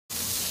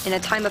In a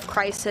time of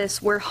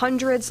crisis where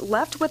hundreds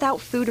left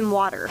without food and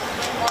water,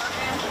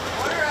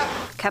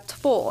 kept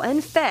full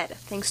and fed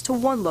thanks to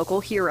one local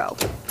hero.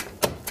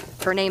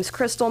 Her name's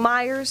Crystal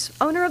Myers,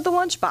 owner of the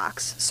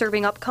Lunchbox,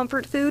 serving up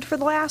comfort food for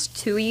the last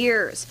 2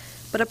 years,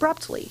 but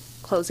abruptly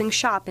closing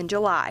shop in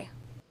July.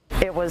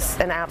 It was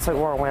an absolute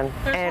whirlwind,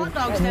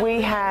 and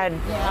we had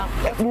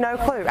no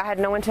clue. I had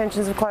no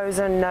intentions of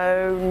closing,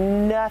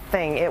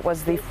 nothing. It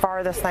was the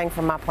farthest thing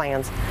from my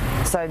plans,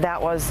 so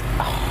that was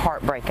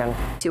heartbreaking.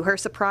 To her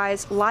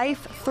surprise,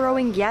 life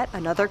throwing yet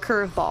another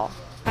curveball.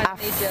 I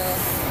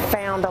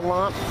found a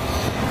lump,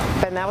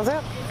 and that was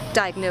it.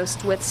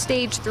 Diagnosed with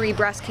stage 3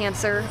 breast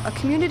cancer, a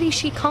community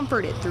she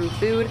comforted through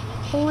food,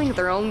 pulling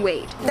their own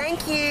weight.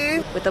 Thank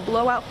you. With a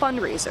blowout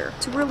fundraiser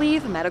to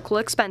relieve medical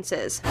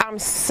expenses. I'm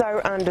so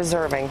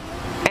undeserving,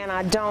 and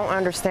I don't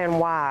understand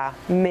why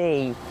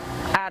me.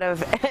 Out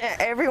of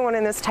everyone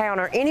in this town,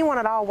 or anyone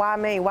at all, why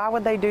me? Why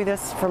would they do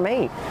this for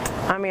me?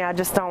 I mean, I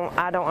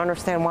don't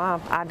understand why.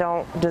 I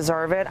don't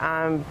deserve it.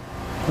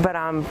 But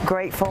I'm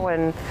grateful,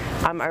 and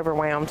I'm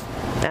overwhelmed,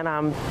 and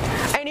I'm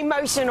an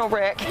emotional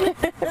wreck.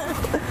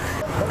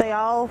 They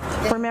all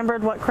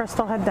remembered what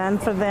Crystal had done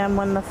for them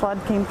when the flood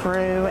came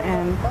through,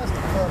 and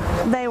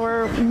they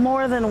were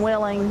more than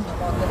willing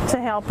to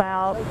help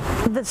out.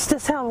 That's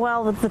just how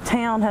well that the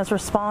town has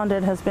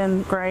responded has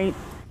been great.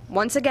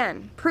 Once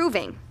again,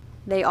 proving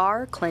they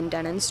are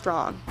Clendenin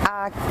strong.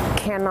 I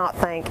cannot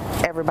thank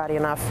everybody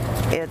enough.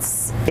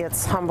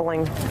 It's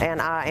humbling,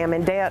 and I am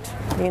in debt,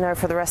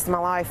 for the rest of my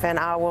life, and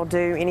I will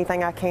do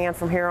anything I can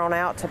from here on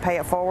out to pay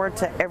it forward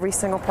to every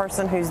single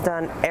person who's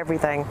done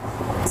everything.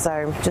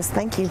 So just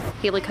thank you.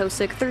 Haley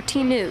Kosick,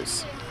 13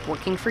 News,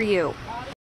 working for you.